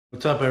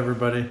What's up,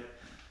 everybody?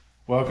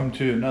 Welcome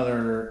to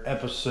another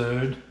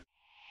episode.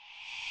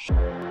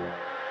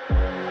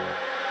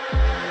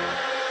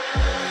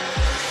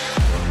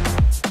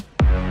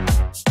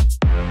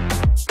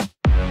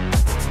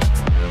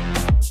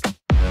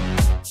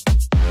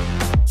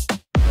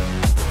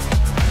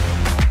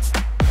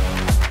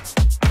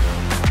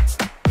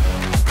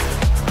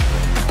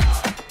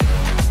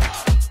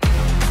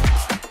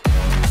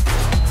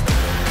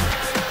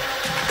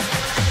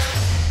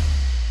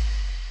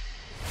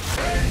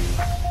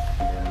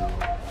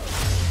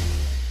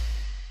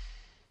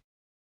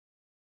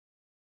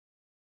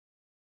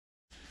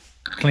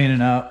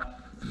 Cleaning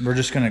up. We're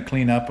just going to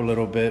clean up a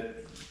little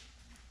bit.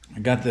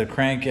 I got the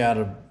crank out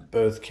of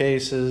both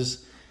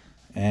cases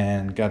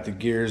and got the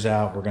gears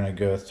out. We're going to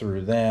go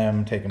through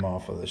them, take them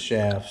off of the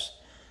shafts,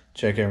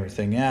 check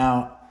everything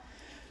out,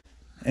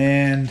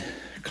 and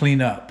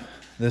clean up.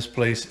 This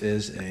place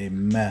is a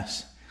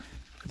mess.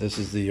 This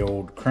is the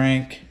old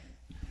crank,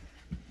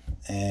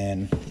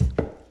 and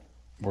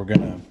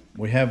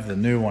we have the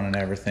new one and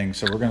everything,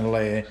 so we're going to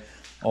lay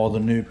all the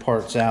new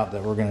parts out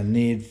that we're going to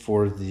need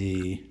for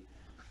the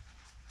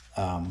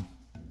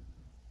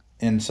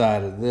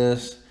inside of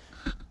this.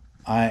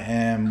 I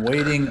am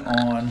waiting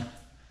on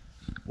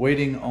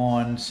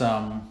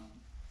some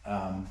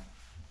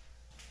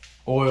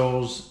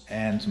oils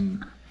and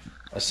some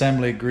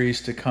assembly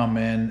grease to come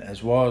in,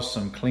 as well as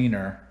some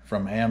cleaner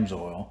from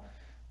AMSOIL.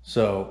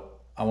 So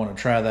I want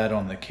to try that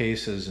on the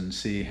cases and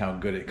see how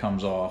good it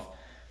comes off.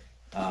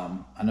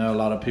 I know a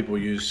lot of people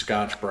use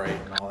Scotch-Brite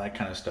and all that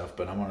kind of stuff,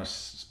 but I want to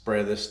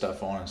spray this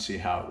stuff on and see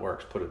how it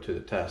works, put it to the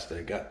test.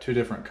 They got two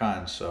different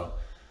kinds, so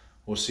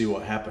we'll see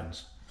what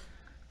happens.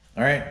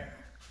 All right,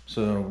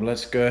 so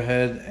let's go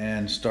ahead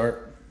and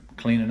start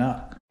cleaning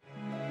up.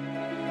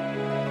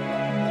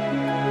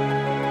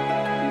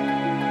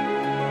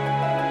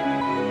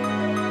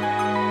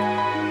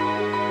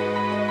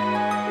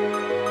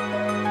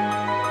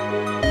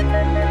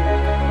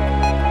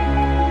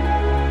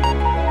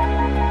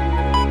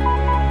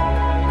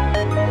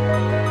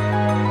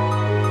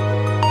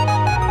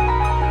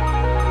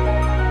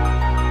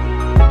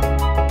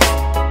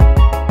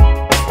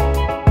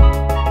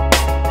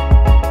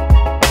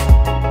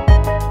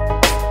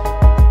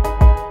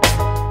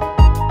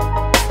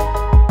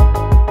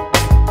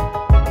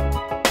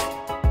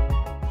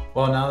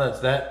 Well, now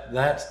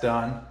that's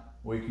done,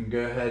 we can go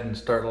ahead and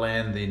start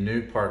laying the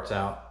new parts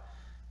out,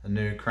 the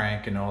new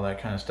crank and all that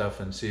kind of stuff,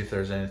 and see if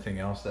there's anything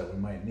else that we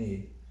might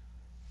need.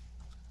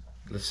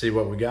 Let's see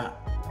what we got.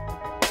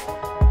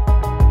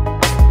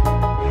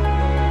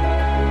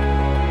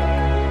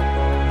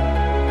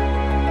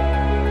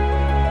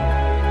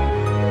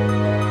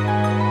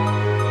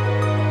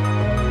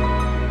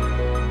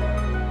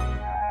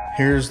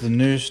 Here's the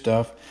new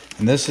stuff,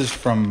 and this is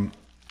from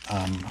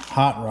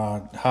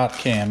Hot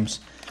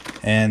Cams,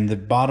 and the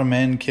bottom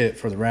end kit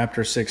for the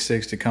Raptor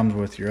 660 comes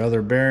with your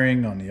other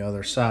bearing on the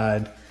other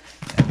side,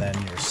 and then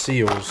your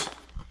seals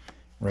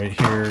right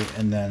here,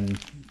 and then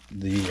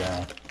the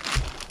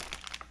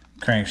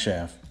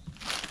crankshaft.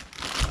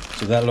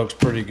 So that looks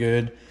pretty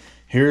good.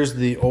 Here's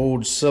the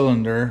old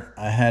cylinder.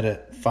 I had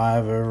it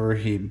 5 over.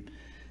 He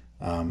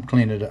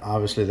cleaned it.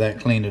 Obviously, that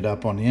cleaned it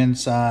up on the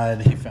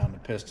inside. He found a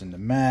piston to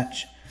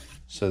match.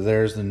 So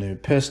there's the new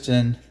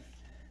piston.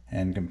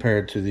 And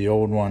compared to the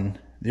old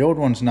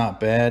one's not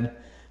bad,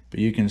 but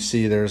you can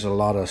see there's a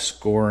lot of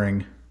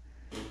scoring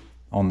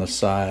on the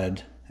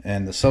side,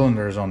 and the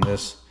cylinders on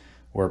this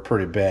were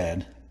pretty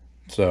bad.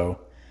 So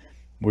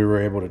we were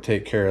able to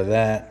take care of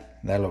that.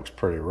 That looks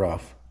pretty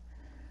rough.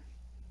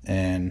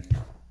 And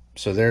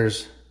so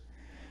there's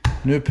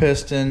new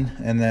piston,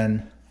 and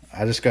then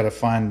I just got to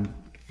find,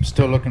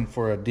 still looking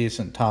for a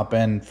decent top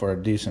end for a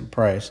decent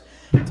price.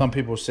 Some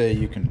people say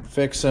you can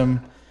fix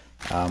them.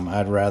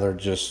 I'd rather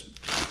just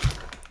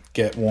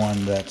get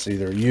one that's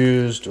either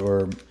used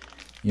or,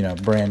 you know,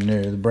 brand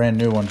new. The brand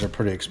new ones are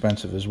pretty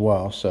expensive as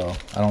well, so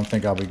I don't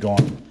think I'll be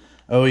going.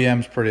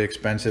 OEM's pretty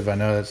expensive. I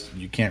know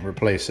you can't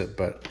replace it,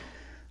 but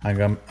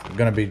I'm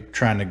gonna be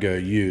trying to go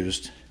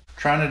used.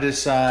 Trying to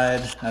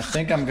decide. I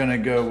think I'm gonna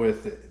go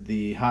with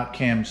the Hot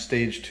Cam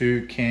Stage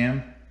 2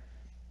 cam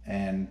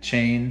and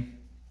chain.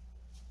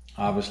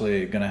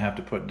 Obviously gonna have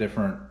to put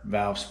different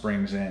valve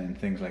springs in and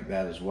things like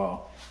that as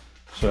well.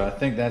 So I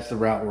think that's the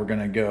route we're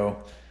gonna go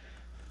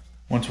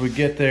once we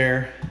get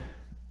there,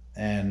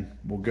 and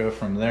we'll go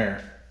from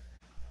there.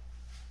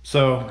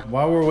 So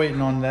while we're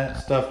waiting on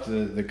that stuff,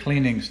 the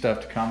cleaning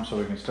stuff to come, so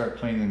we can start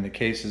cleaning the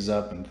cases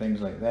up and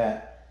things like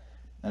that.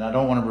 And I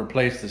don't want to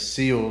replace the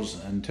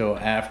seals until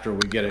after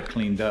we get it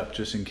cleaned up,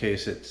 just in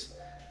case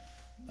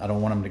I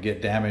don't want them to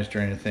get damaged or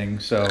anything.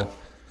 So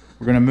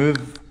we're gonna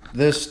move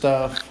this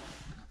stuff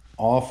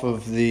off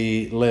of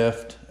the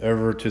lift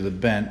over to the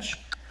bench.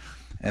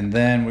 And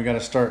then we got to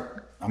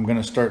start, I'm going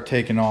to start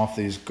taking off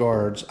these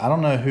guards. I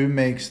don't know who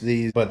makes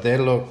these, but they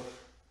look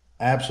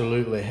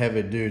absolutely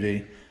heavy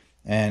duty.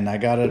 And I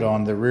got it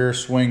on the rear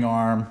swing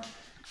arm.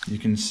 You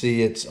can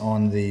see it's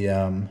on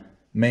the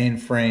main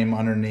frame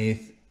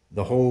underneath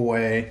the whole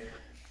way.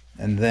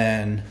 And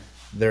then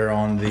they're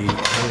on the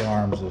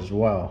A-arms as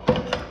well.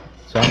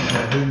 So I don't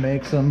know who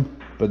makes them,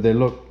 but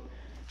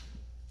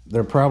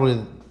they're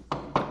probably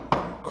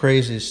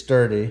crazy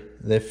sturdy.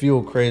 They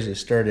feel crazy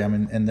sturdy. I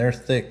mean, and they're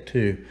thick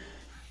too.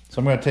 So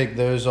I'm gonna take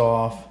those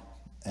off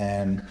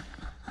and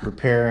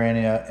repair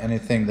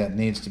anything that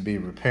needs to be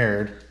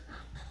repaired,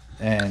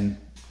 and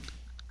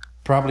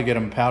probably get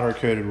them powder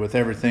coated with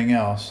everything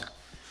else.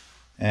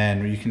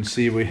 And you can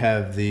see we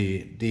have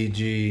the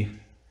DG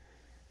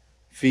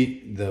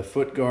feet, the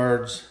foot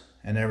guards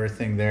and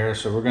everything there.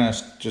 So we're gonna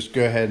just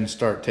go ahead and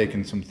start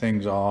taking some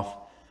things off,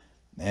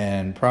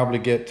 and probably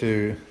get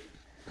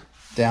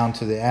down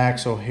to the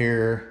axle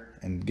here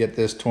and get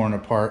this torn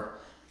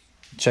apart,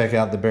 check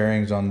out the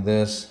bearings on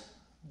this,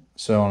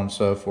 so on and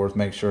so forth,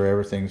 make sure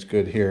everything's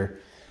good here,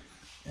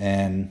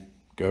 and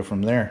go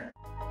from there.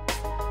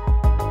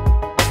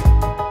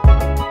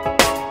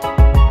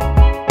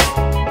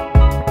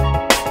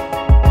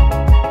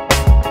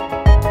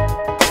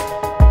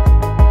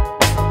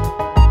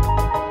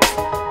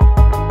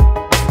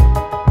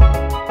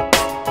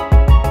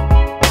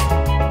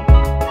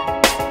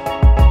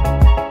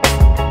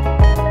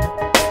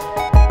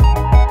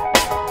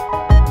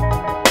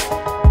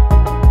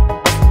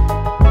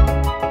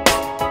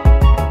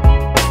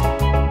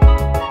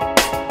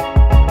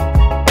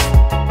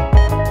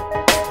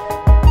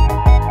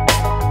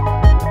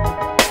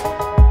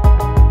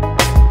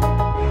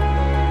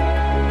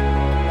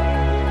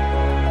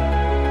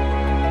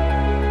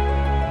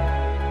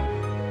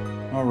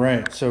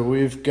 Alright, so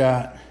we've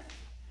got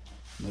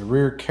the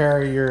rear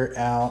carrier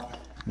out.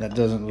 That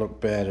doesn't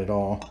look bad at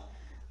all.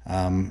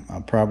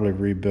 I'll probably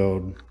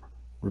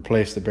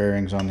replace the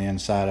bearings on the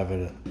inside of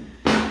it,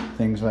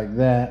 things like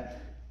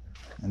that.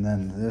 And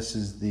then this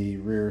is the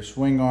rear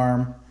swing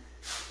arm,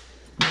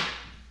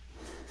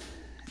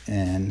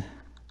 and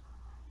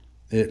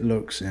it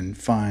looks in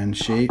fine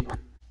shape.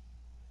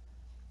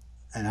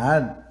 And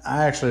I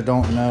actually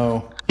don't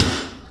know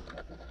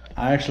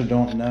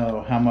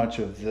how much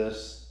of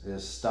this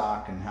is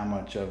stock and how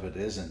much of it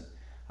isn't.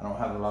 I don't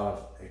have a lot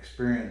of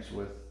experience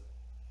with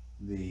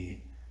the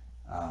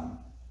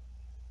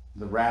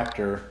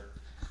Raptor.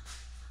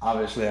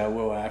 Obviously I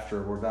will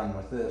after we're done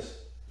with this,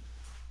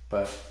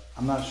 but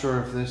I'm not sure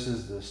if this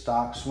is the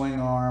stock swing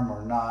arm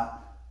or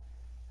not.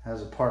 It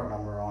has a part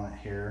number on it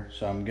here,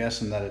 so I'm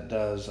guessing that it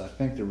does. I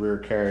think the rear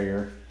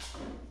carrier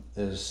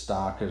is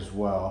stock as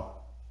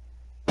well,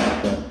 but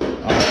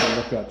I'll have to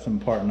look up some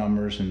part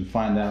numbers and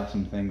find out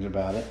some things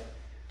about it.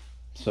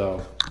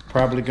 So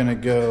probably gonna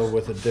go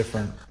with a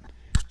different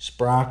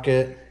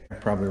sprocket,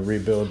 probably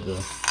rebuild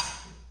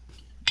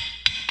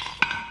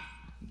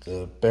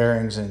the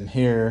bearings in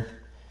here,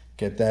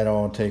 get that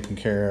all taken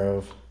care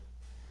of,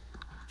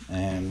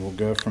 and we'll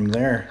go from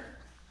there.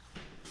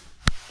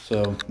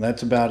 So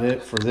that's about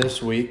it for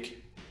this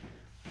week.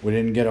 We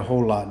didn't get a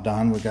whole lot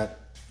done. We got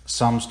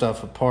some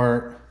stuff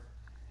apart,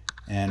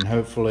 and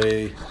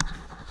hopefully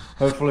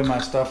my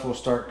stuff will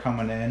start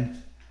coming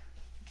in,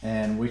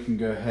 and we can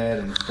go ahead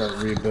and start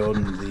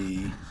rebuilding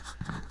the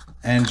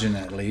engine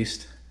at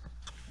least,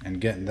 and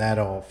getting that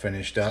all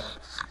finished up.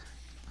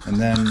 And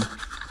then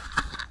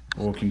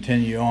we'll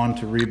continue on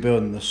to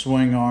rebuilding the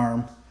swing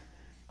arm,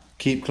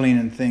 keep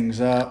cleaning things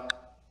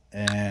up,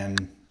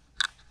 and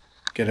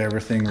get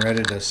everything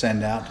ready to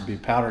send out to be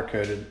powder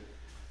coated.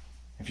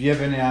 If you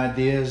have any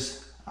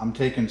ideas, I'm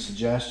taking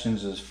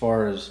suggestions as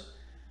far as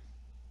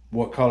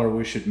what color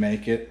we should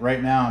make it.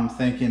 Right now I'm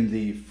thinking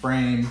the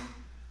frame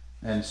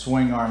and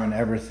swing arm and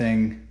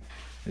everything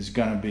is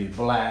gonna be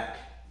black,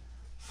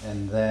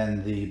 and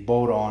then the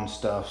bolt-on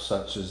stuff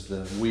such as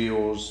the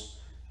wheels,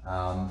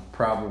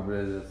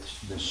 probably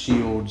the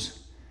shields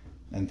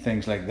and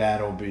things like that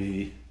will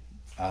be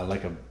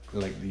like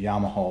the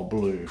Yamaha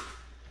blue.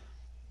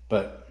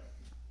 But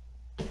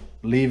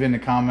leave in the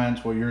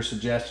comments what your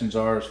suggestions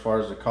are as far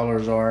as the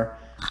colors are,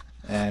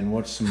 and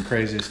what's some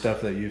crazy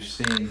stuff that you've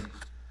seen,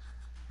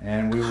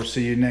 and we will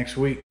see you next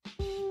week.